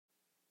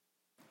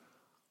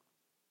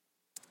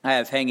I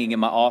have hanging in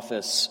my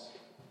office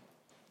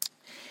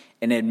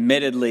an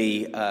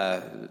admittedly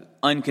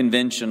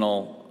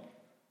unconventional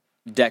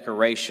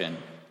decoration.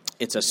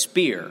 It's a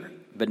spear,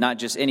 but not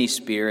just any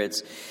spear.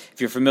 If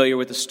you're familiar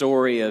with the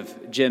story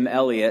of Jim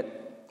Elliot,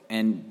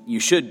 and you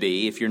should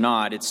be, if you're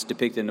not, it's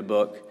depicted in the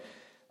book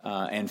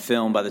and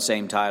filmed by the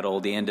same title,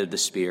 The End of the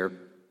Spear.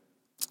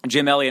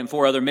 Jim Elliot and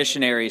 4 other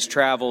missionaries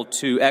traveled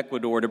to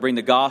Ecuador to bring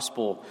the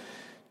gospel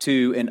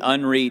to an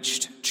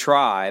unreached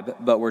tribe,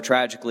 but were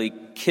tragically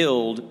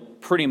killed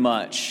pretty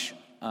much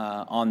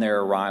on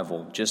their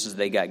arrival, just as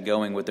they got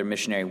going with their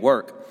missionary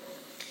work.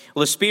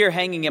 Well, the spear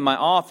hanging in my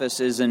office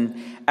is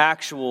an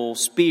actual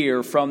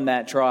spear from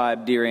that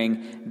tribe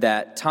during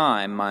that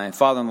time. My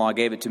father-in-law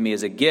gave it to me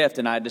as a gift,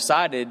 and I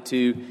decided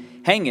to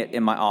hang it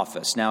in my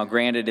office. Now,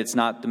 granted, it's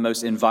not the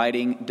most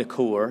inviting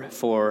decor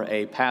for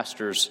a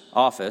pastor's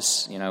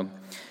office.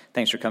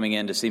 Thanks for coming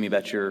in to see me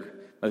about your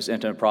most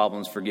intimate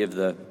problems. Forgive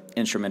the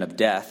instrument of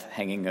death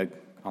hanging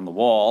on the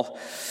wall.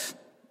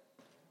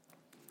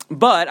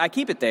 But I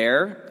keep it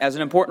there as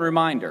an important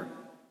reminder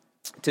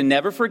to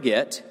never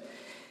forget,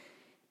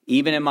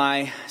 even in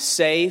my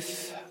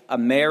safe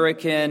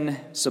American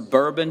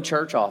suburban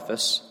church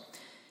office,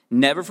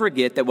 never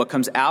forget that what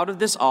comes out of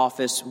this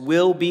office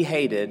will be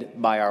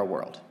hated by our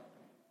world.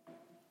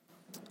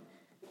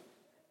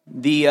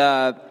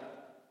 The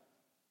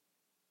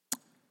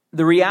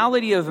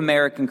reality of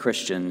American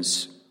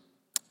Christians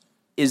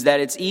is that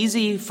it's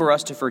easy for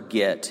us to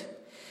forget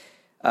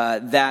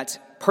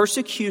that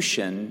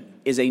persecution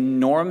is a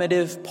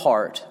normative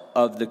part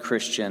of the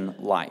Christian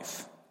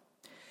life.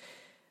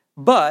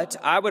 But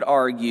I would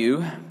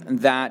argue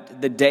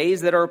that the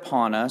days that are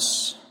upon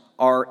us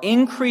are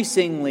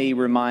increasingly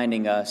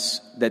reminding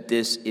us that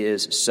this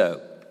is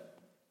so.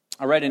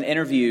 I read an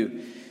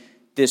interview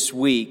this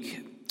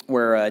week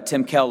where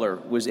Tim Keller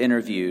was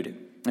interviewed.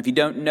 If you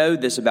don't know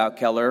this about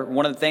Keller,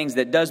 one of the things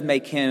that does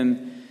make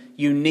him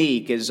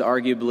unique is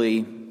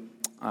arguably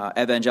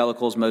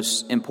evangelical's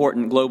most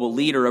important global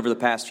leader over the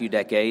past few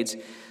decades.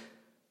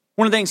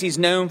 One of the things he's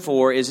known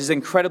for is his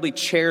incredibly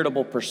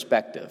charitable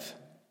perspective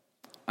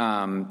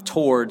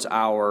towards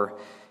our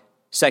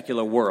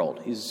secular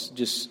world. He's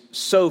just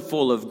so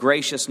full of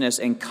graciousness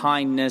and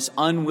kindness,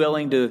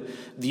 unwilling to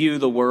view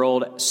the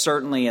world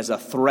certainly as a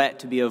threat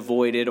to be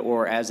avoided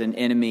or as an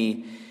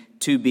enemy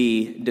to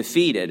be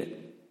defeated.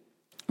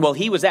 Well,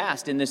 he was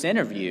asked in this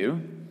interview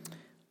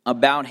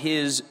about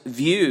his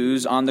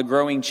views on the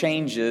growing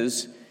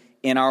changes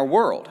in our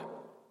world.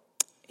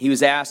 He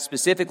was asked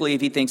specifically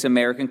if he thinks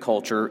American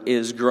culture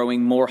is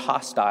growing more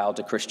hostile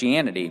to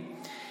Christianity.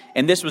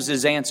 And this was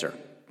his answer.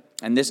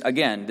 And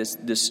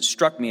this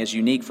struck me as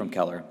unique from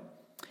Keller.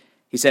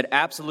 He said,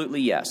 absolutely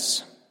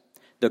yes.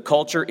 The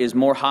culture is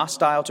more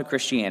hostile to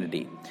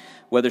Christianity.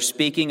 Whether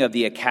speaking of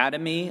the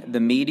academy, the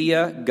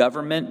media,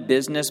 government,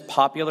 business,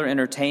 popular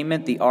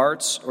entertainment, the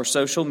arts, or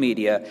social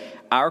media,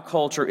 our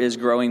culture is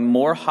growing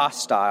more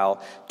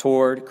hostile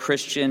toward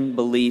Christian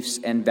beliefs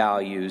and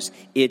values.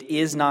 It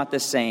is not the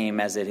same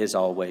as it has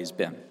always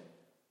been.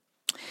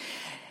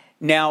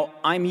 Now,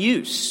 I'm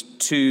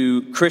used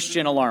to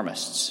Christian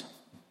alarmists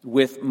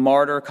with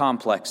martyr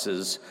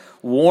complexes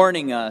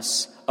warning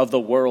us of the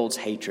world's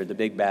hatred, the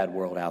big bad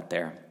world out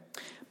there.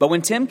 But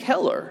when Tim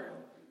Keller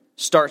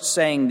starts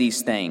saying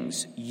these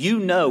things, you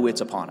know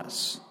it's upon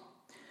us.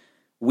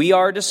 We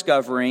are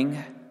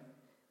discovering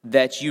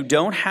that you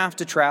don't have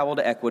to travel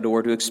to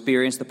Ecuador to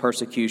experience the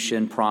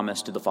persecution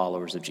promised to the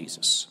followers of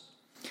Jesus.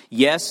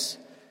 Yes,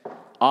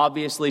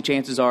 obviously,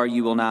 chances are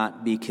you will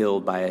not be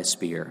killed by a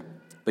spear,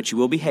 but you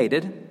will be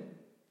hated,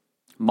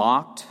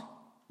 mocked,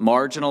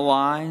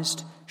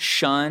 marginalized,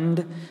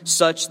 shunned,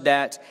 such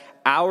that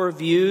our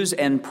views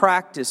and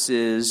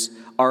practices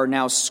are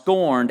now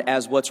scorned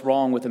as what's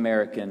wrong with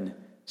American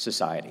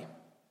society.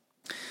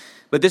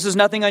 But this is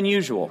nothing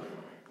unusual.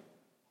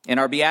 And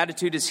our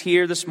beatitude is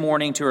here this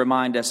morning to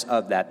remind us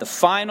of that. The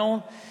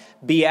final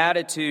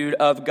beatitude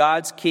of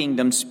God's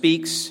kingdom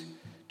speaks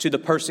to the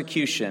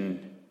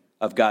persecution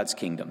of God's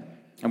kingdom.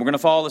 And we're going to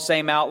follow the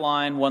same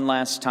outline one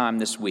last time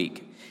this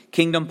week.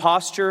 Kingdom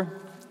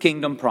posture,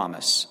 kingdom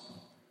promise.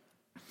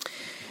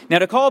 Now,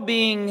 to call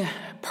being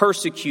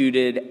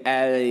persecuted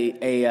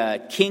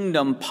a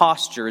kingdom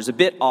posture is a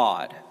bit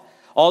odd.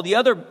 All the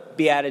other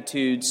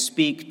beatitudes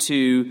speak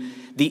to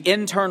the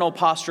internal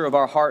posture of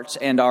our hearts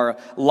and our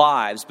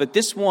lives, but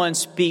this one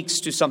speaks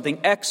to something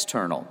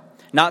external,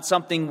 not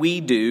something we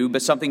do,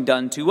 but something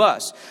done to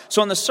us.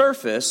 So on the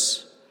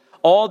surface,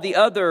 all the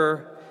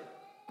other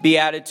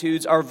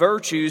beatitudes are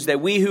virtues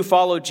that we who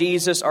follow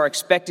Jesus are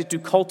expected to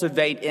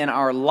cultivate in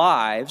our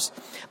lives.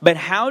 But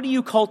how do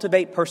you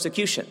cultivate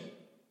persecution?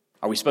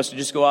 Are we supposed to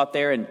just go out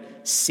there and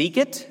seek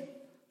it?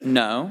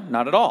 No,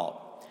 not at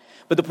all.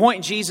 But the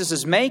point Jesus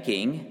is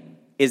making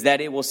is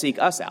that it will seek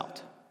us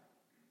out.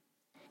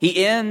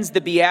 He ends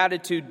the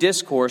Beatitude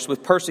discourse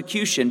with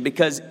persecution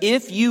because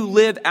if you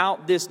live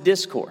out this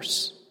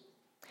discourse,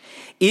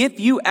 if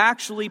you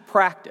actually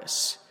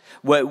practice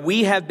what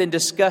we have been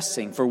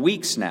discussing for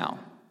weeks now,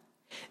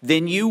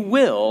 then you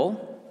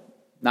will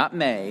not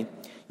may,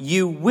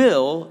 you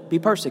will be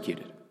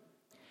persecuted.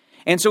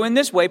 And so in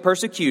this way,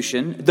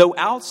 persecution, though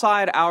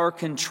outside our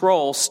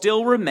control,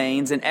 still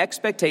remains an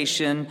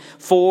expectation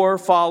for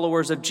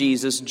followers of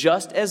Jesus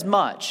just as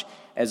much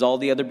as all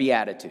the other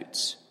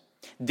Beatitudes.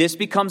 This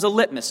becomes a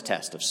litmus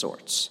test of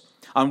sorts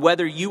on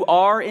whether you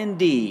are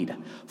indeed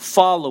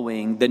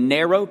following the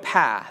narrow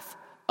path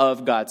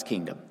of God's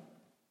kingdom.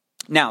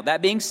 Now,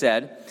 that being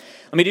said,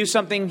 let me do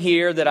something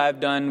here that I've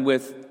done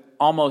with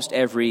almost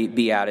every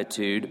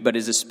Beatitude, but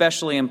is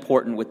especially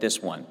important with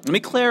this one. Let me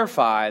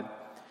clarify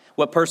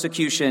what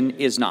persecution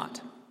is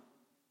not.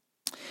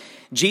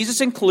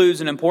 Jesus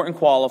includes an important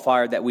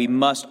qualifier that we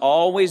must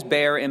always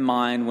bear in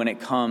mind when it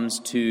comes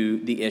to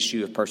the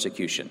issue of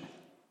persecution.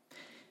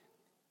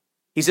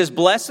 He says,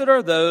 "Blessed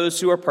are those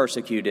who are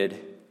persecuted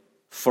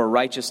for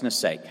righteousness'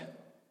 sake."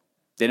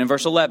 Then in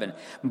verse 11,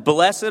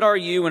 "Blessed are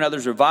you when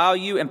others revile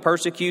you and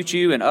persecute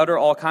you and utter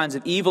all kinds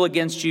of evil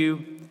against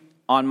you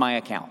on my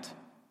account."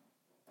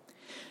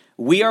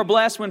 We are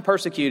blessed when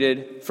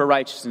persecuted for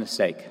righteousness'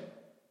 sake.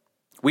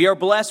 We are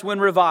blessed when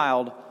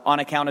reviled on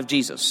account of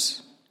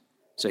Jesus.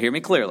 So hear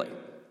me clearly.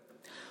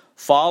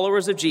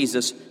 Followers of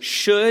Jesus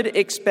should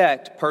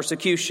expect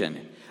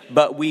persecution,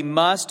 but we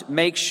must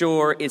make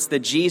sure it's the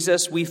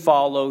Jesus we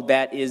follow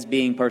that is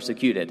being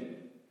persecuted.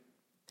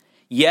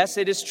 Yes,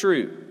 it is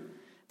true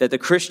that the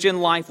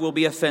Christian life will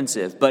be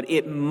offensive, but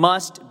it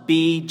must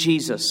be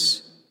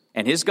Jesus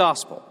and his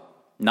gospel,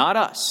 not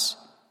us,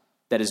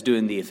 that is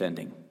doing the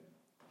offending.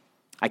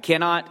 I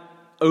cannot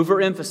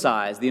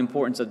overemphasize the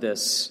importance of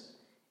this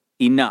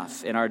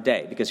enough in our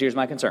day, because here's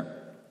my concern.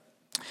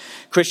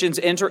 Christians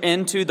enter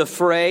into the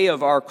fray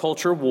of our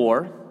culture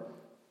war,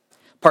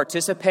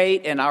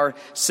 participate in our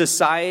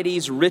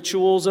society's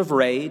rituals of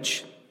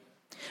rage,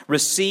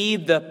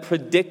 receive the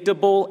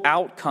predictable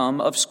outcome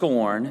of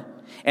scorn,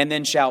 and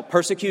then shout,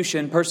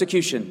 "Persecution,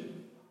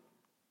 persecution."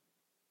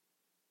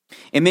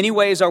 In many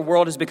ways, our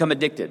world has become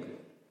addicted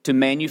to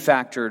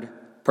manufactured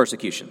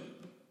persecution.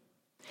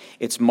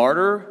 It's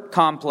martyr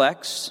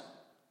complex,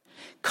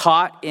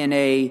 caught in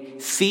a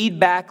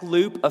feedback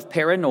loop of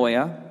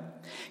paranoia,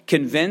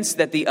 convinced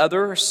that the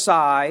other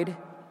side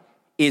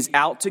is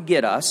out to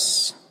get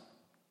us,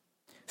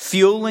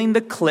 fueling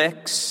the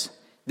cliques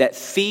that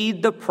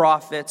feed the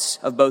profits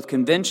of both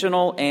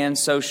conventional and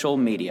social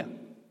media.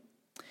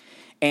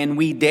 And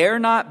we dare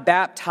not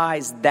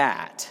baptize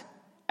that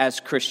as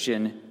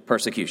Christian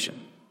persecution.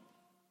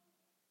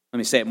 Let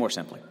me say it more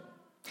simply.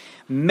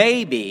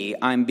 Maybe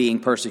I'm being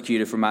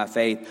persecuted for my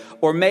faith,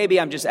 or maybe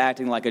I'm just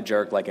acting like a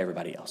jerk like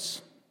everybody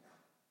else.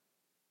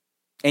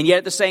 And yet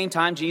at the same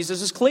time,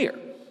 Jesus is clear,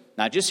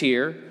 not just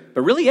here,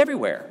 but really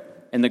everywhere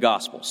in the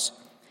Gospels,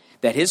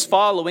 that his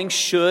following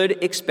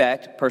should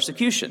expect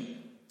persecution.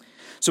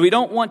 So we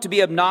don't want to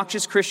be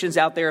obnoxious Christians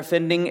out there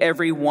offending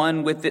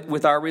everyone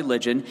with our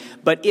religion,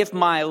 but if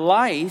my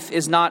life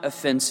is not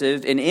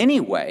offensive in any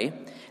way,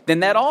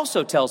 then that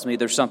also tells me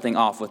there's something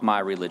off with my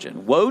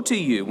religion. Woe to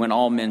you when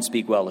all men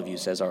speak well of you,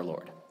 says our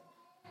Lord.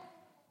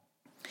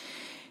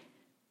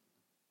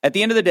 At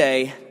the end of the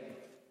day,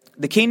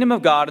 the kingdom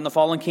of God and the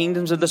fallen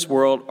kingdoms of this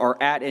world are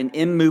at an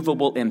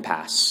immovable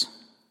impasse.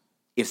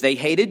 If they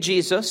hated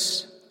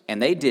Jesus,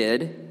 and they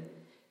did,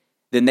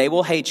 then they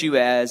will hate you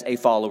as a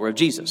follower of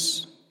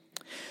Jesus.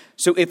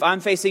 So if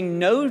I'm facing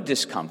no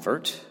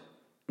discomfort,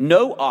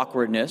 no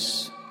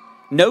awkwardness,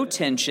 no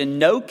tension,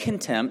 no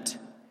contempt,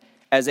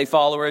 as a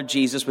follower of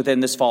Jesus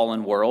within this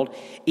fallen world,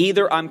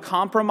 either I'm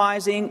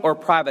compromising or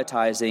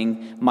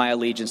privatizing my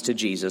allegiance to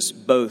Jesus.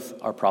 Both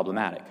are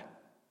problematic.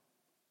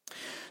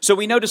 So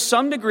we know to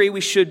some degree we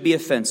should be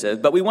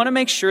offensive, but we want to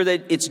make sure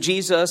that it's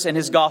Jesus and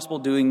his gospel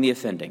doing the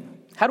offending.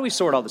 How do we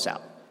sort all this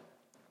out?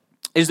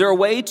 Is there a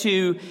way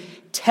to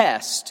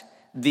test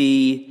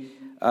the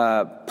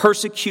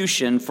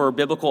persecution for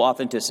biblical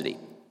authenticity?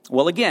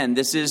 Well, again,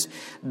 this is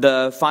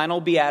the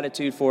final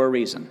beatitude for a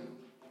reason.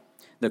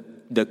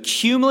 The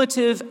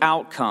cumulative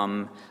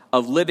outcome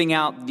of living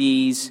out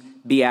these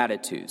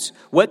beatitudes.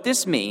 What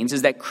this means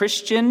is that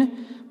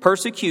Christian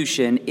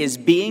persecution is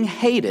being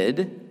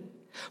hated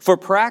for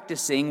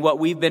practicing what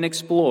we've been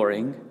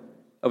exploring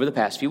over the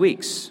past few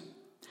weeks.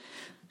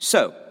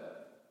 So,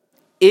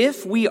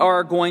 if we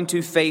are going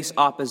to face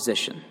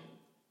opposition,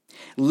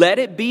 let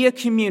it be a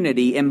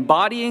community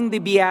embodying the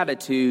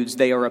beatitudes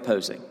they are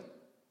opposing.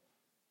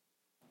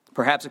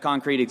 Perhaps a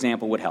concrete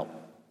example would help.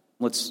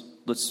 Let's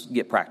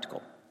get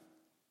practical.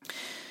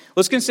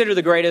 Let's consider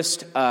the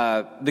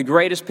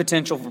greatest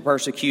potential for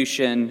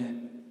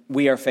persecution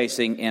we are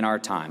facing in our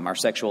time, our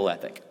sexual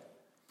ethic.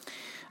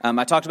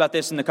 I talked about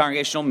this in the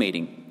congregational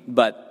meeting,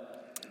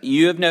 but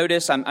you have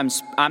noticed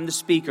I'm the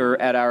speaker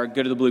at our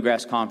Good of the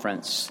Bluegrass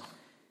conference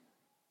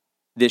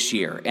this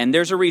year, and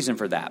there's a reason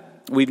for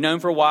that. We've known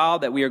for a while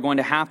that we are going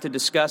to have to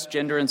discuss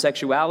gender and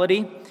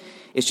sexuality.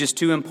 It's just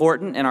too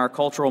important in our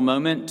cultural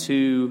moment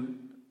to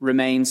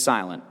remain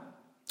silent.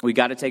 We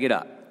got to take it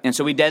up. And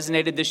so we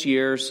designated this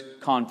year's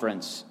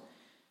conference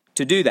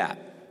to do that.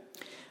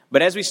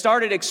 But as we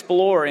started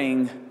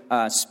exploring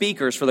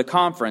speakers for the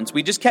conference,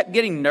 we just kept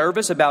getting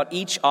nervous about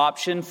each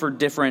option for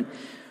different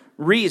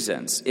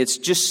reasons. It's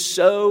just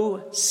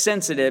so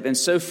sensitive and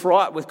so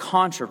fraught with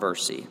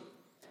controversy.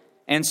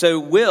 And so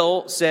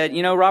Will said,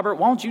 Robert,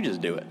 why don't you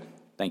just do it?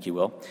 Thank you,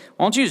 Will.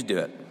 Why don't you just do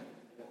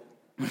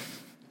it?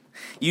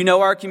 You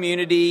know our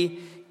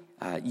community.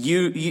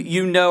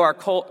 You know our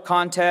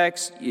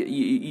context.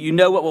 You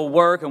know what will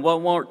work and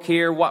what won't work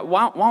here.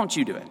 Why don't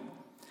you do it?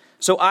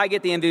 So I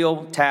get the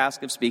enviable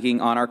task of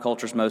speaking on our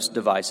culture's most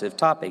divisive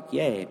topic.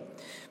 Yay.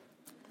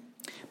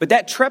 But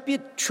that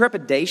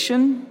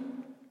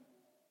trepidation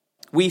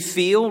we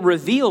feel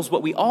reveals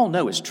what we all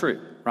know is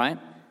true, right?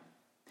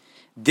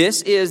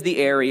 This is the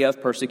area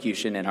of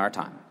persecution in our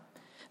time.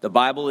 The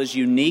Bible is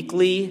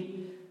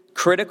uniquely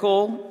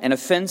critical and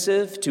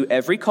offensive to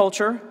every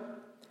culture.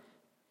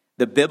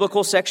 The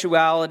biblical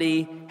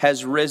sexuality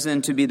has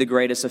risen to be the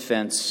greatest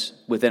offense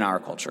within our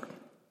culture.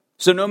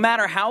 So no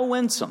matter how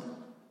winsome,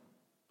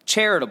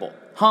 charitable,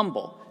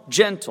 humble,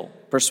 gentle,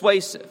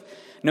 persuasive,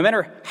 no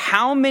matter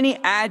how many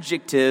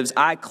adjectives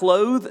I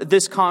clothe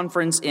this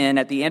conference in,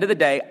 at the end of the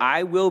day,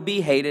 I will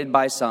be hated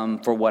by some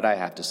for what I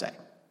have to say.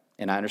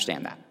 And I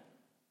understand that.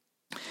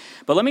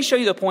 But let me show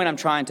you the point I'm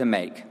trying to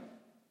make.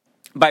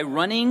 By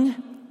running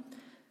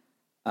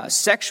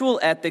sexual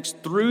ethics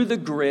through the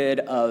grid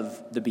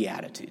of the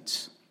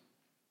Beatitudes.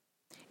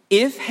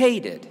 If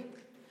hated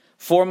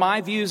for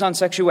my views on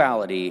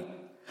sexuality,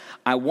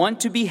 I want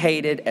to be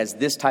hated as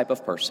this type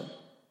of person.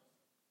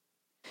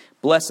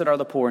 Blessed are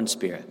the poor in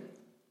spirit.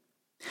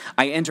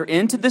 I enter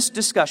into this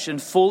discussion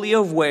fully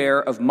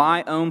aware of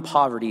my own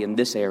poverty in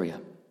this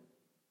area.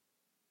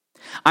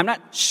 I'm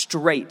not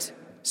straight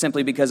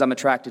simply because I'm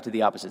attracted to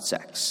the opposite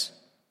sex.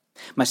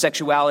 My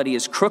sexuality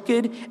is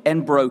crooked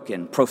and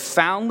broken,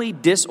 profoundly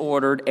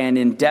disordered, and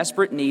in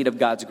desperate need of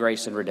God's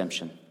grace and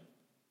redemption.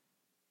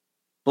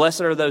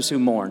 Blessed are those who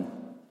mourn.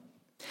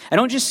 I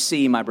don't just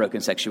see my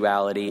broken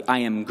sexuality, I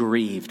am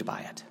grieved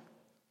by it.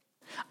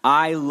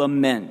 I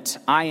lament,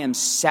 I am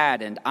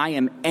saddened, I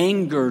am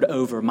angered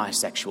over my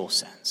sexual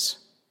sins.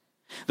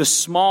 The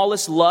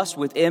smallest lust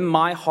within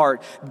my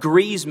heart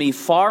grieves me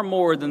far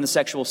more than the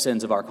sexual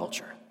sins of our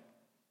culture.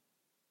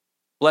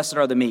 Blessed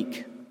are the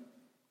meek.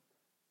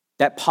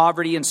 That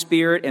poverty in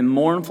spirit and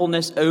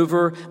mournfulness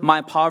over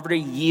my poverty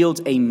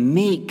yields a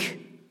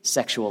meek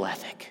sexual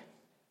ethic.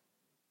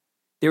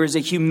 There is a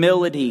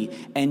humility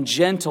and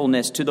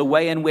gentleness to the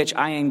way in which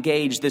I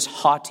engage this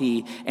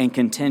haughty and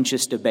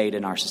contentious debate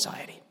in our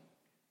society.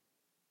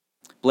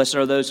 Blessed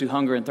are those who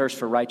hunger and thirst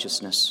for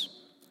righteousness.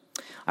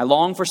 I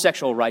long for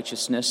sexual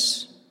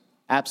righteousness,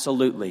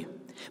 absolutely.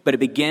 But it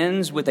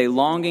begins with a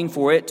longing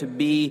for it to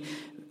be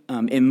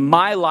in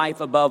my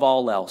life above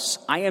all else.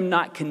 I am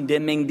not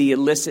condemning the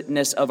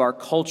illicitness of our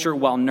culture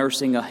while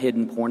nursing a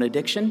hidden porn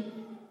addiction.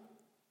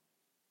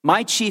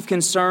 My chief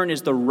concern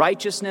is the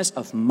righteousness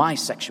of my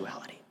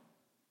sexuality.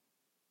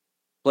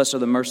 Blessed are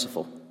the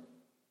merciful.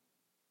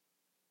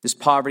 This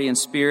poverty in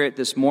spirit,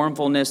 this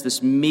mournfulness,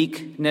 this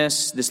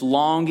meekness, this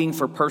longing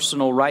for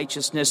personal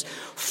righteousness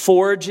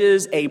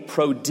forges a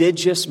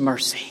prodigious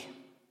mercy.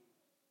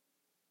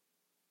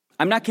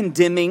 I'm not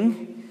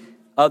condemning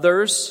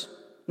others,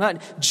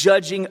 not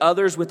judging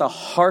others with a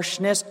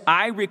harshness.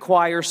 I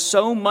require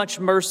so much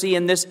mercy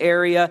in this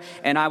area,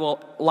 and I will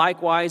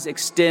likewise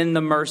extend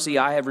the mercy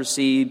I have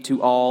received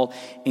to all,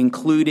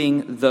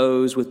 including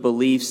those with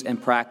beliefs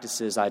and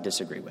practices I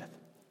disagree with.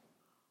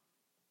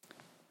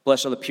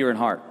 Blessed are the pure in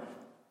heart.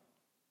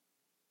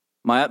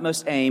 My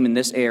utmost aim in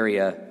this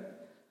area,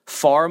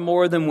 far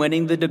more than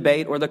winning the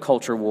debate or the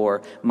culture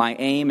war, my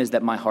aim is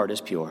that my heart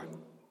is pure,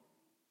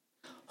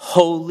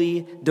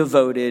 wholly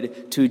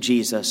devoted to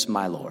Jesus,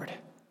 my Lord.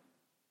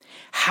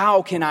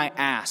 How can I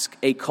ask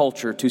a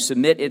culture to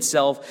submit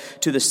itself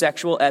to the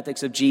sexual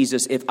ethics of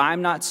Jesus if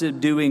I'm not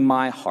subduing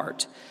my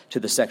heart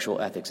to the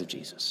sexual ethics of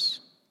Jesus?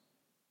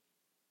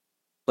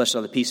 Blessed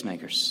are the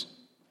peacemakers.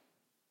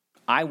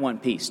 I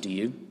want peace, do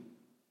you?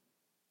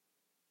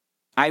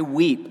 I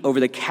weep over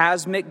the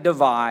chasmic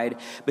divide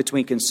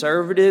between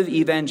conservative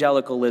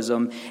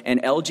evangelicalism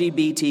and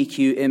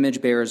LGBTQ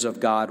image bearers of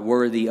God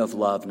worthy of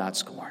love, not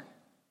scorn.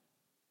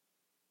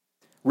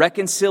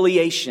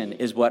 Reconciliation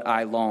is what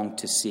I long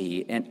to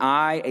see, and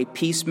I, a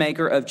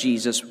peacemaker of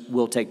Jesus,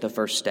 will take the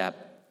first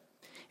step.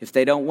 If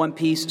they don't want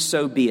peace,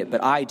 so be it,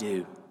 but I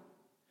do.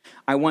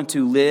 I want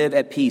to live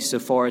at peace so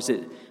far as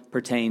it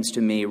pertains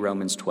to me,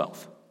 Romans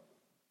 12.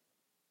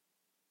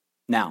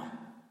 Now,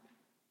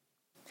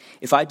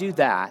 if I do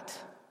that,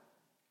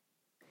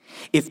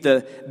 if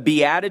the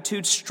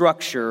beatitude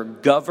structure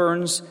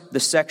governs the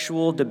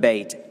sexual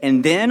debate,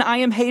 and then I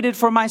am hated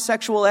for my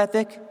sexual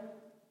ethic,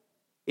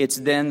 it's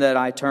then that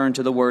I turn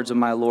to the words of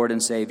my Lord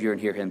and Savior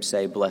and hear him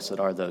say, blessed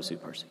are those who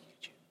persecute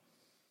you.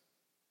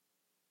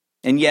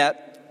 And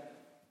yet,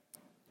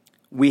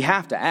 we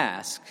have to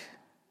ask,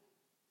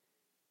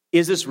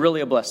 is this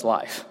really a blessed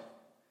life?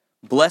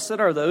 Blessed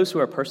are those who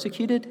are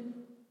persecuted?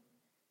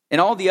 In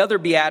all the other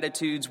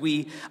Beatitudes,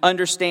 we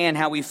understand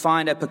how we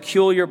find a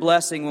peculiar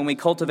blessing when we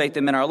cultivate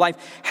them in our life.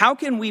 How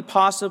can we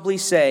possibly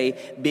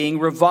say being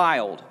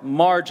reviled,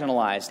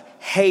 marginalized,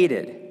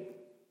 hated,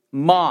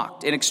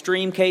 mocked, in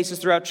extreme cases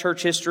throughout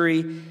church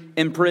history,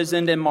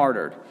 imprisoned and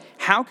martyred.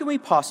 How can we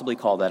possibly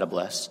call that a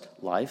blessed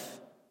life?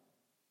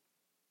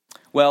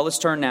 Well, let's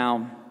turn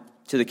now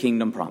to the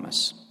kingdom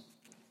promise.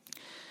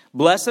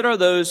 Blessed are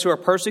those who are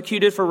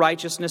persecuted for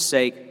righteousness'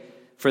 sake,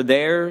 for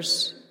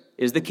theirs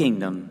is the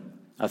kingdom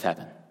of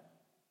heaven.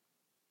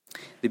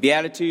 The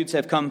Beatitudes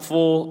have come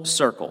full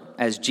circle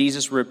as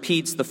Jesus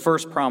repeats the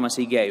first promise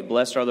he gave.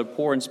 Blessed are the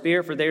poor in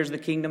spirit, for theirs is the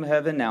kingdom of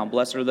heaven. Now,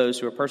 blessed are those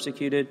who are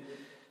persecuted,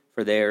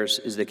 for theirs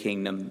is the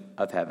kingdom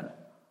of heaven.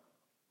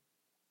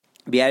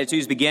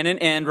 Beatitudes begin and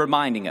end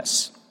reminding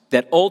us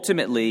that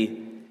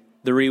ultimately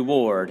the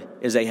reward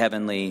is a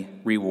heavenly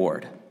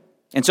reward.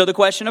 And so the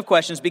question of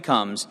questions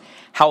becomes,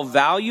 how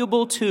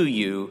valuable to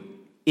you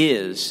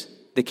is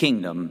the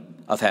kingdom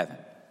of heaven?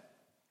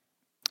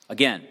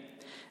 Again,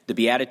 the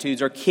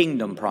Beatitudes are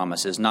kingdom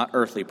promises, not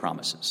earthly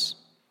promises.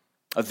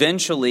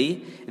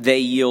 Eventually, they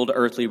yield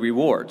earthly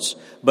rewards,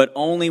 but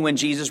only when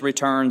Jesus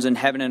returns and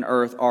heaven and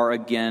earth are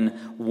again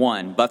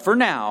one. But for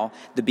now,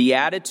 the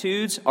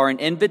Beatitudes are an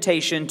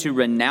invitation to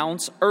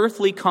renounce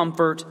earthly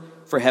comfort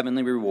for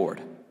heavenly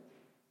reward.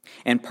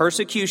 And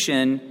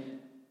persecution,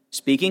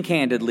 speaking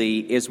candidly,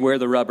 is where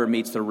the rubber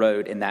meets the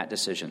road in that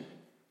decision.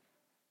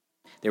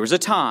 There was a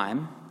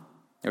time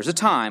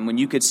when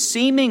you could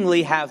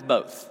seemingly have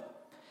both.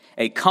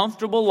 A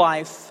comfortable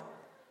life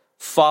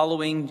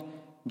following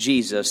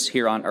Jesus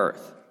here on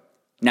earth.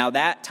 Now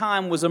that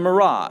time was a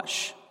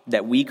mirage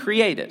that we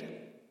created.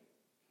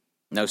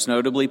 Most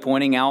notably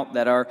pointing out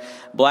that our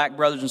black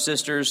brothers and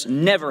sisters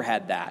never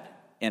had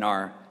that in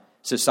our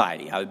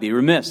society. I would be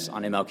remiss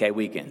on MLK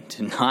weekend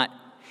to not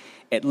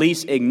at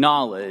least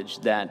acknowledge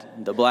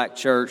that the black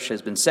church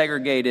has been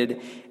segregated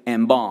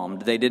and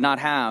bombed. They did not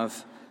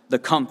have the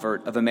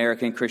comfort of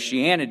American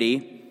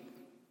Christianity.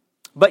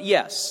 But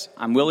yes,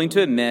 I'm willing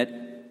to admit,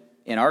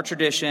 in our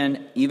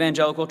tradition,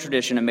 evangelical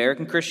tradition,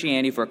 American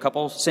Christianity for a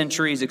couple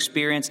centuries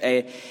experienced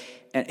a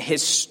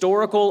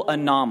historical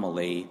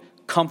anomaly,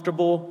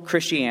 comfortable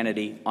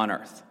Christianity on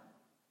earth.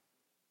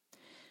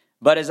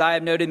 But as I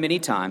have noted many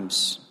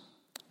times,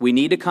 we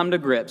need to come to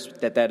grips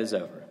that is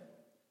over.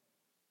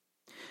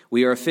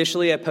 We are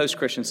officially a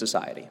post-Christian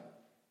society.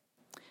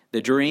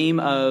 The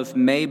dream of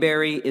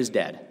Mayberry is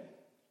dead,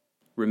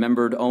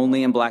 remembered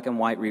only in black and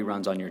white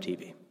reruns on your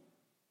TV.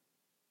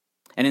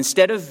 And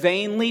instead of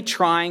vainly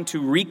trying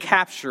to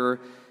recapture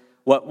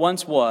what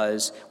once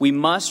was, we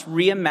must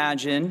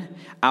reimagine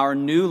our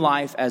new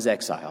life as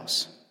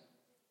exiles.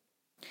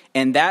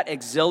 And that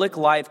exilic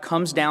life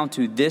comes down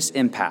to this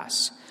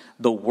impasse.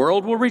 The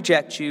world will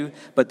reject you,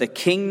 but the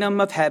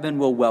kingdom of heaven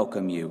will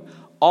welcome you.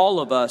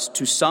 All of us,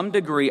 to some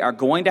degree, are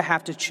going to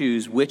have to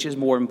choose which is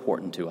more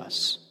important to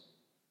us.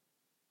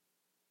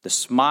 The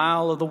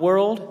smile of the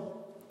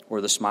world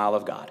or the smile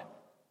of God.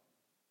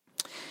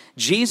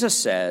 Jesus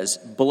says,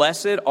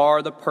 blessed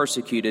are the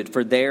persecuted,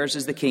 for theirs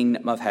is the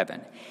kingdom of heaven.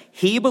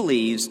 He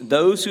believes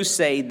those who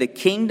say the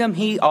kingdom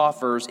he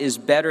offers is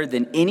better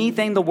than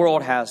anything the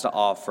world has to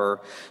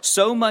offer,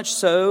 so much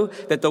so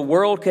that the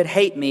world could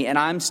hate me and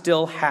I'm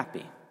still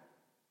happy.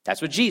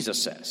 That's what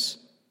Jesus says.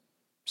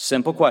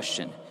 Simple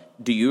question.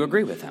 Do you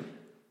agree with him?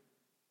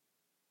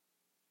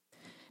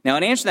 Now,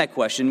 in answering that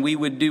question, we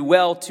would do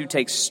well to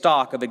take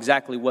stock of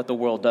exactly what the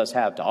world does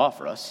have to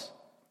offer us.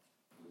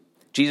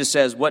 Jesus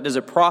says, what does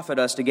it profit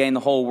us to gain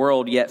the whole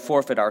world yet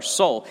forfeit our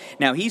soul?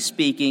 Now, he's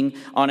speaking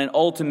on an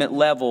ultimate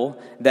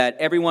level that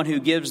everyone who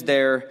gives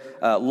their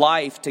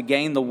life to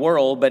gain the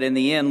world, but in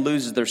the end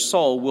loses their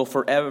soul, will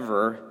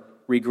forever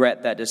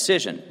regret that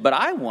decision. But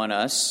I want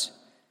us,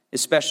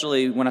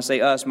 especially when I say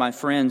us, my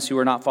friends who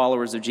are not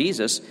followers of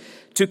Jesus,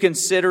 to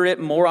consider it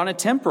more on a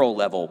temporal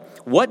level.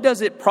 What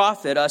does it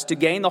profit us to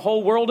gain the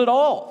whole world at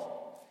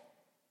all?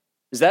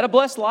 Is that a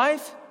blessed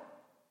life?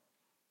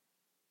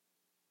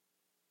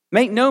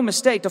 Make no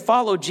mistake, to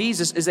follow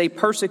Jesus is a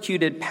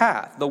persecuted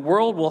path. The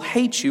world will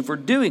hate you for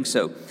doing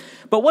so.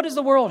 But what does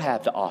the world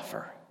have to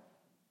offer?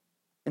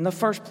 In the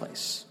first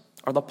place,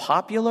 are the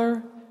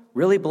popular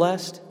really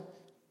blessed?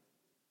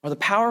 Are the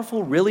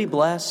powerful really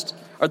blessed?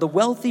 Are the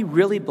wealthy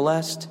really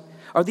blessed?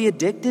 Are the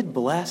addicted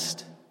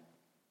blessed?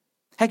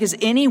 Heck, is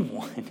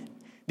anyone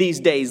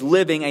these days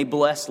living a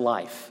blessed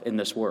life in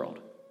this world?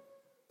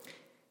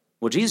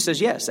 Well, Jesus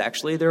says, yes,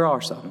 actually there are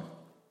some.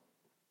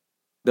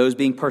 Those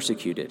being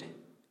persecuted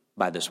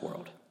by this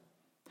world.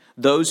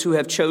 Those who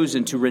have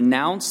chosen to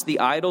renounce the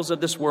idols of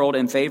this world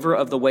in favor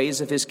of the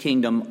ways of his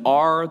kingdom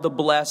are the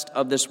blessed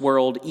of this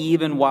world,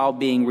 even while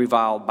being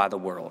reviled by the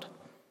world.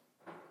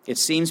 It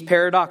seems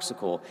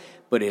paradoxical,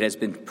 but it has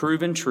been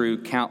proven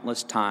true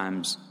countless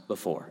times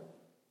before.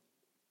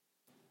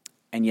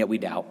 And yet we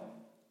doubt,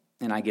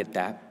 and I get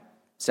that.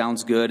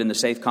 Sounds good in the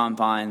safe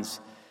confines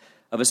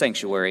of a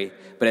sanctuary,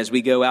 but as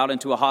we go out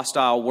into a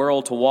hostile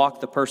world to walk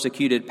the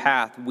persecuted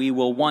path, we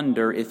will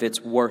wonder if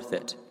it's worth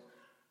it.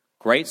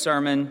 Great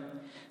sermon,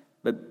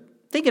 but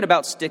thinking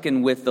about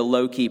sticking with the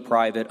low-key,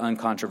 private,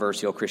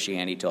 uncontroversial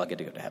Christianity till I get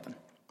to go to heaven.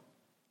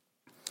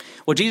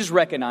 Well, Jesus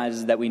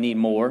recognizes that we need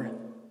more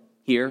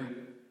here.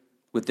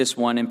 with this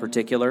one in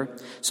particular.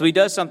 So he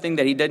does something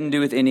that he didn't do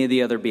with any of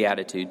the other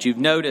Beatitudes. You've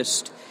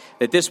noticed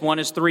that this one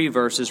is 3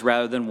 verses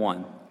rather than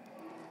 1.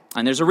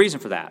 And there's a reason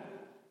for that.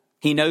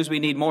 He knows we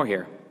need more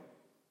here.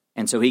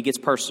 And so he gets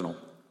personal.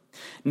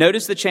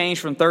 Notice the change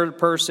from third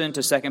person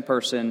to second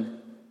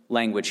person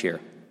language here.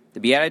 The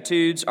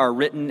Beatitudes are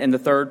written in the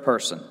third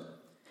person.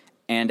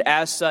 And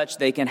as such,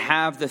 they can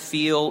have the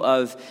feel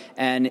of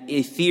an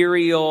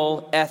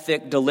ethereal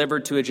ethic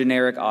delivered to a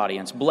generic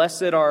audience.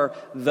 Blessed are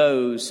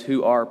those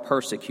who are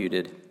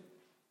persecuted.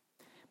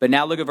 But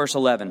now look at verse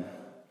 11.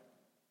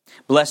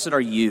 Blessed are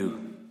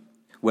you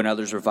when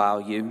others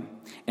revile you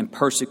and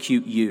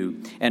persecute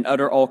you and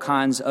utter all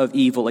kinds of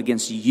evil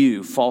against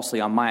you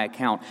falsely on my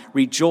account.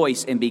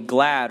 Rejoice and be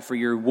glad, for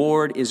your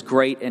reward is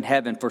great in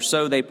heaven, for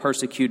so they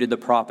persecuted the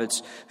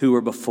prophets who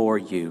were before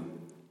you.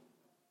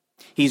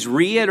 He's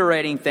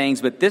reiterating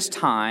things, but this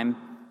time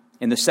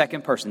in the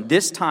second person,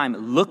 this time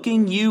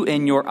looking you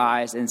in your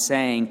eyes and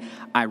saying,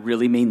 I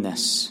really mean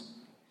this.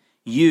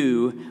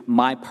 You,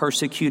 my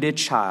persecuted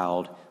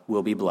child,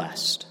 will be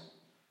blessed.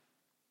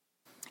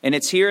 And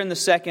it's here in the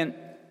second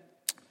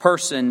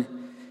person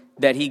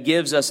that he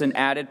gives us an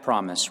added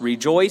promise.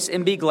 Rejoice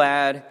and be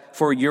glad,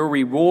 for your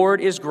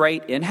reward is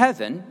great in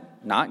heaven,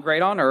 not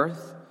great on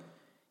earth.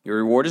 Your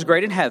reward is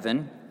great in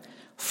heaven.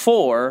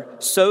 For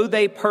so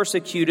they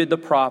persecuted the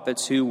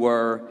prophets who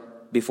were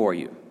before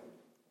you.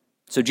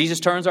 So Jesus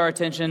turns our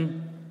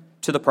attention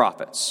to the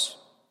prophets.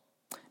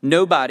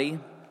 Nobody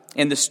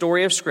in the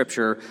story of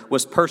Scripture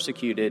was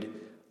persecuted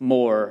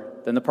more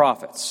than the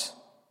prophets.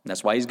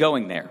 That's why he's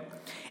going there.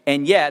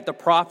 And yet the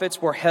prophets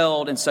were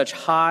held in such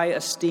high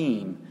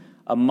esteem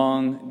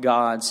among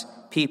God's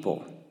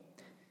people.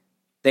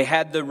 They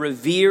had the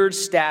revered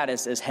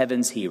status as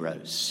heaven's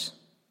heroes.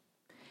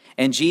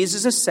 And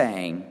Jesus is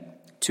saying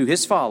to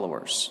his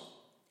followers,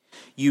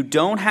 you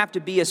don't have to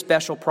be a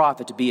special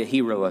prophet to be a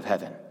hero of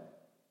heaven.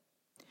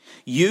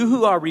 You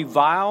who are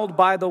reviled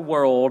by the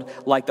world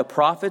like the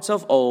prophets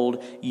of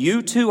old,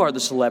 you too are the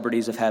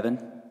celebrities of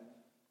heaven.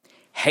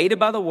 Hated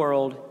by the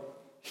world,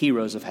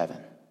 heroes of heaven.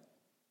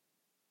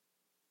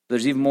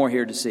 There's even more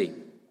here to see.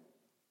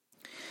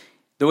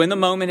 Though in the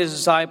moment his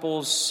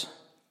disciples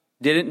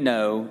didn't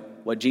know,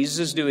 what Jesus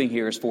is doing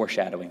here is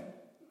foreshadowing.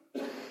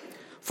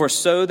 For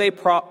so they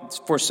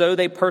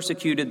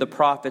persecuted the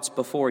prophets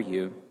before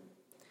you.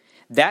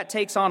 That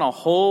takes on a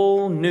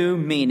whole new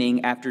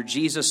meaning after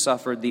Jesus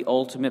suffered the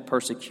ultimate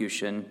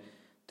persecution,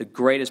 the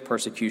greatest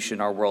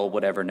persecution our world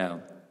would ever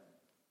know.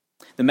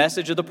 The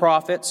message of the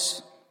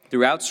prophets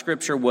throughout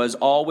Scripture was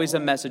always a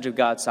message of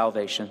God's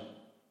salvation.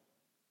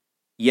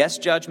 Yes,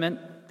 judgment.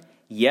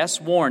 Yes,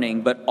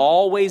 warning, but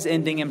always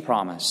ending in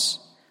promise.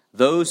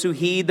 Those who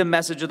heed the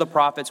message of the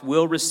prophets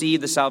will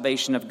receive the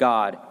salvation of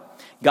God.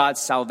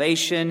 God's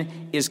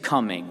salvation is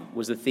coming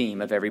was the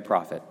theme of every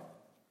prophet.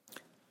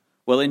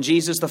 Well, in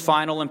Jesus, the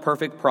final and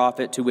perfect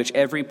prophet to which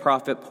every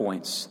prophet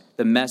points,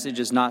 the message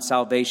is not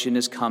salvation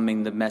is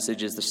coming, the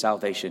message is the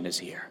salvation is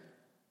here.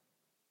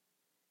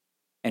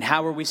 And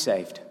how are we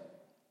saved?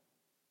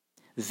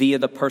 Via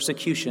the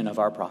persecution of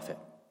our prophet.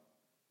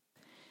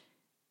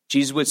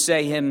 Jesus would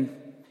say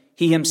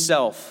he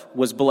himself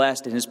was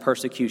blessed in his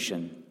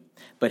persecution,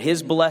 but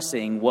his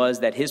blessing was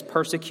that his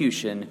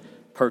persecution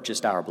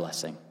purchased our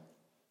blessing.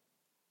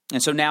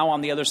 And so now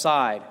on the other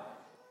side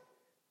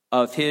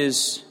of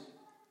his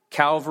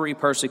Calvary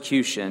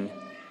persecution,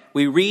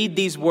 we read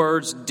these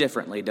words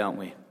differently, don't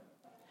we?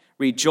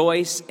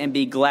 Rejoice and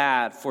be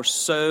glad, for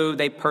so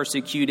they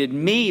persecuted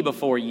me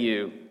before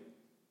you.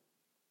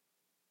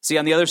 See,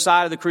 on the other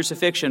side of the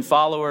crucifixion,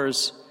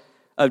 followers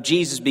of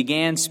Jesus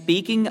began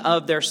speaking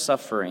of their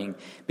suffering,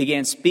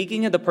 began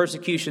speaking of the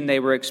persecution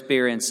they were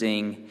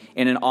experiencing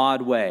in an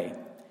odd way,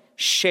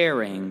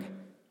 sharing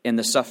in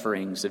the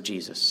sufferings of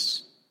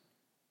Jesus.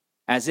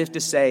 As if to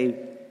say,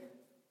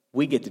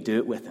 we get to do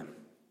it with him.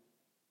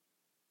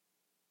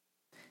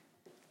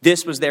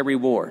 This was their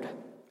reward,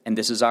 and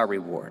this is our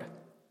reward.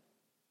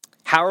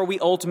 How are we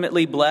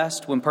ultimately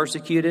blessed when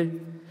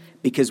persecuted?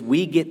 Because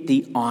we get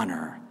the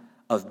honor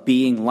of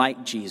being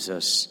like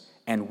Jesus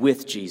and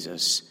with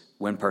Jesus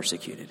when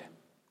persecuted.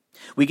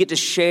 We get to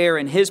share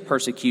in his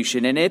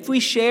persecution, and if we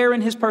share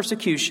in his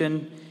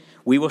persecution,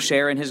 we will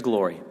share in his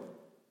glory.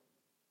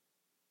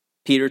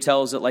 Peter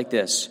tells it like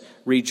this: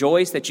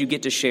 rejoice that you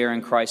get to share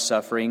in Christ's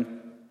suffering,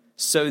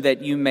 so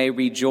that you may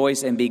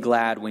rejoice and be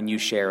glad when you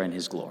share in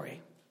his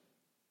glory.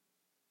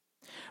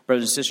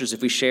 Brothers and sisters,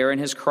 if we share in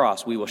his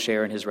cross, we will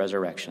share in his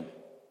resurrection.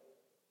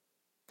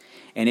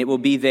 And it will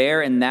be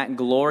there in that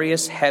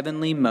glorious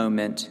heavenly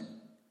moment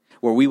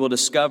where we will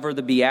discover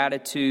the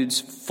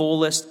Beatitudes'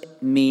 fullest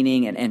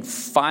meaning and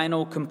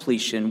final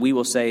completion. We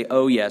will say,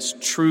 oh yes,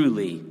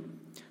 truly,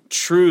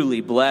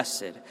 truly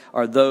blessed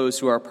are those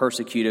who are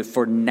persecuted,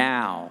 for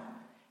now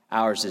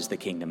ours is the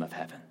kingdom of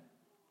heaven.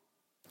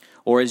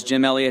 Or as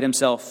Jim Elliot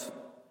himself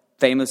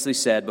famously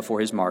said before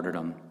his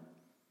martyrdom,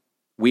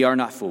 we are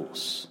not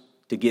fools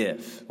to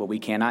give what we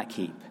cannot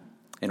keep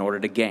in order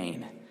to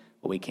gain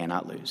what we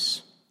cannot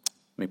lose.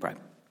 Let me pray.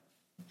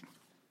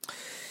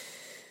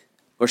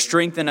 Lord,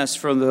 strengthen us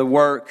for the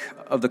work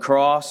of the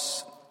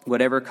cross,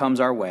 whatever comes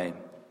our way.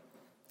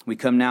 We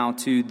come now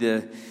to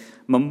the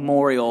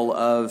memorial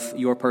of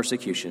your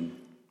persecution.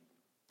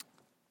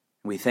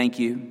 We thank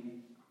you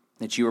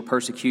that you were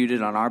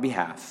persecuted on our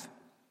behalf,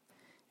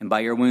 and by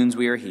your wounds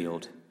we are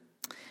healed.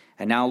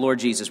 And now, Lord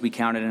Jesus, we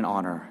count it an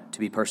honor to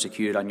be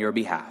persecuted on your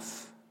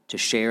behalf, to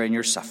share in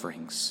your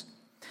sufferings.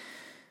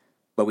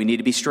 But we need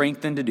to be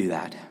strengthened to do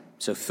that.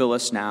 So fill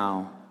us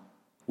now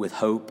with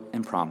hope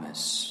and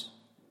promise.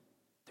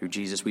 Through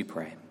Jesus we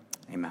pray.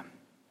 Amen.